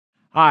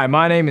Hi,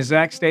 my name is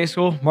Zach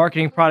Stasel,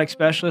 Marketing Product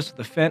Specialist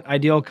with the Fendt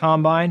Ideal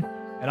Combine,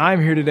 and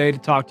I'm here today to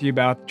talk to you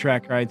about the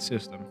TrakRide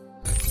system.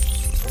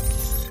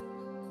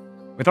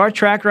 With our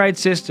TrakRide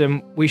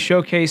system, we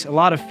showcase a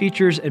lot of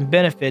features and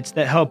benefits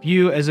that help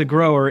you as a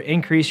grower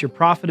increase your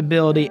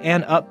profitability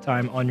and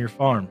uptime on your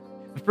farm.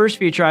 The first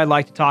feature I'd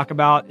like to talk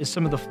about is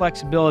some of the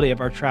flexibility of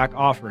our track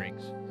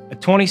offerings. A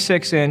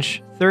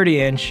 26-inch,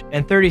 30-inch,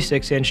 and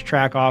 36-inch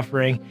track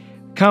offering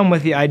come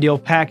with the Ideal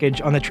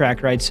package on the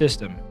TrakRide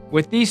system.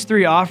 With these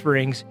three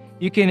offerings,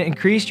 you can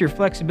increase your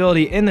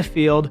flexibility in the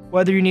field,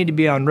 whether you need to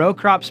be on row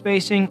crop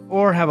spacing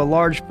or have a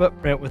large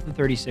footprint with the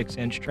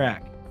 36-inch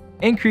track.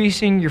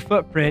 Increasing your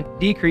footprint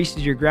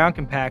decreases your ground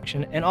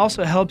compaction and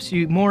also helps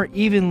you more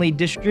evenly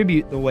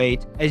distribute the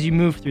weight as you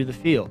move through the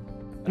field.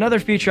 Another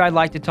feature I'd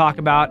like to talk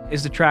about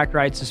is the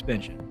TrakRide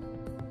suspension.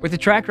 With the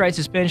TrakRide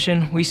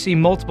suspension, we see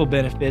multiple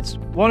benefits,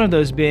 one of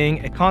those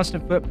being a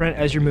constant footprint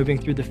as you're moving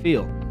through the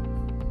field.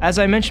 As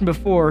I mentioned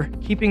before,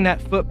 keeping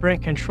that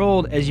footprint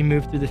controlled as you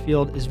move through the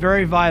field is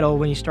very vital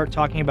when you start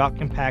talking about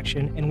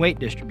compaction and weight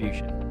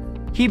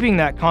distribution. Keeping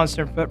that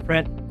constant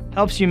footprint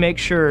helps you make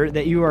sure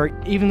that you are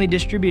evenly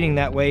distributing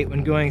that weight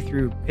when going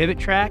through pivot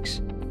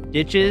tracks,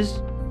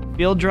 ditches,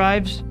 field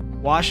drives,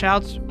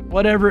 washouts,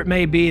 whatever it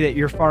may be that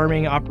your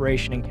farming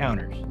operation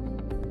encounters.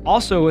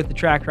 Also with the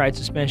TrakRide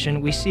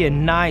suspension, we see a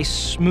nice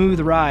smooth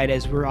ride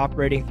as we're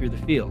operating through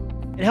the field.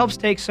 It helps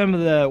take some of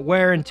the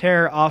wear and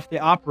tear off the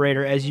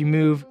operator as you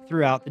move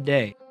throughout the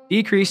day.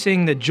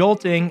 Decreasing the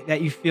jolting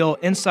that you feel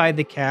inside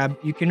the cab,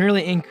 you can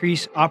really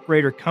increase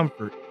operator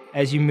comfort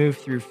as you move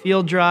through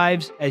field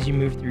drives, as you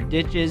move through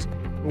ditches,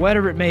 or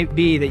whatever it may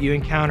be that you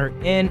encounter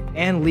in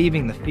and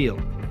leaving the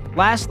field.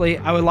 Lastly,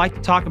 I would like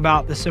to talk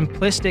about the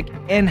simplistic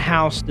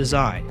in-house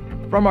design.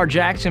 From our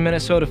Jackson,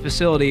 Minnesota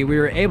facility, we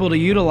were able to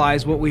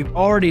utilize what we've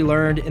already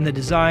learned in the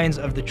designs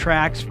of the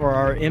tracks for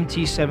our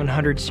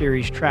MT700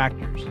 series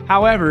tractors.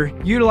 However,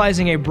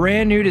 utilizing a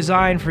brand new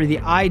design for the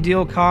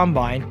Ideal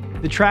Combine,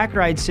 the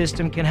TrakRide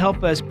system can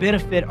help us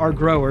benefit our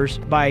growers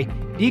by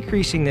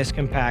decreasing this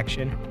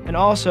compaction and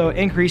also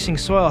increasing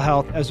soil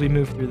health as we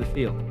move through the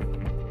field.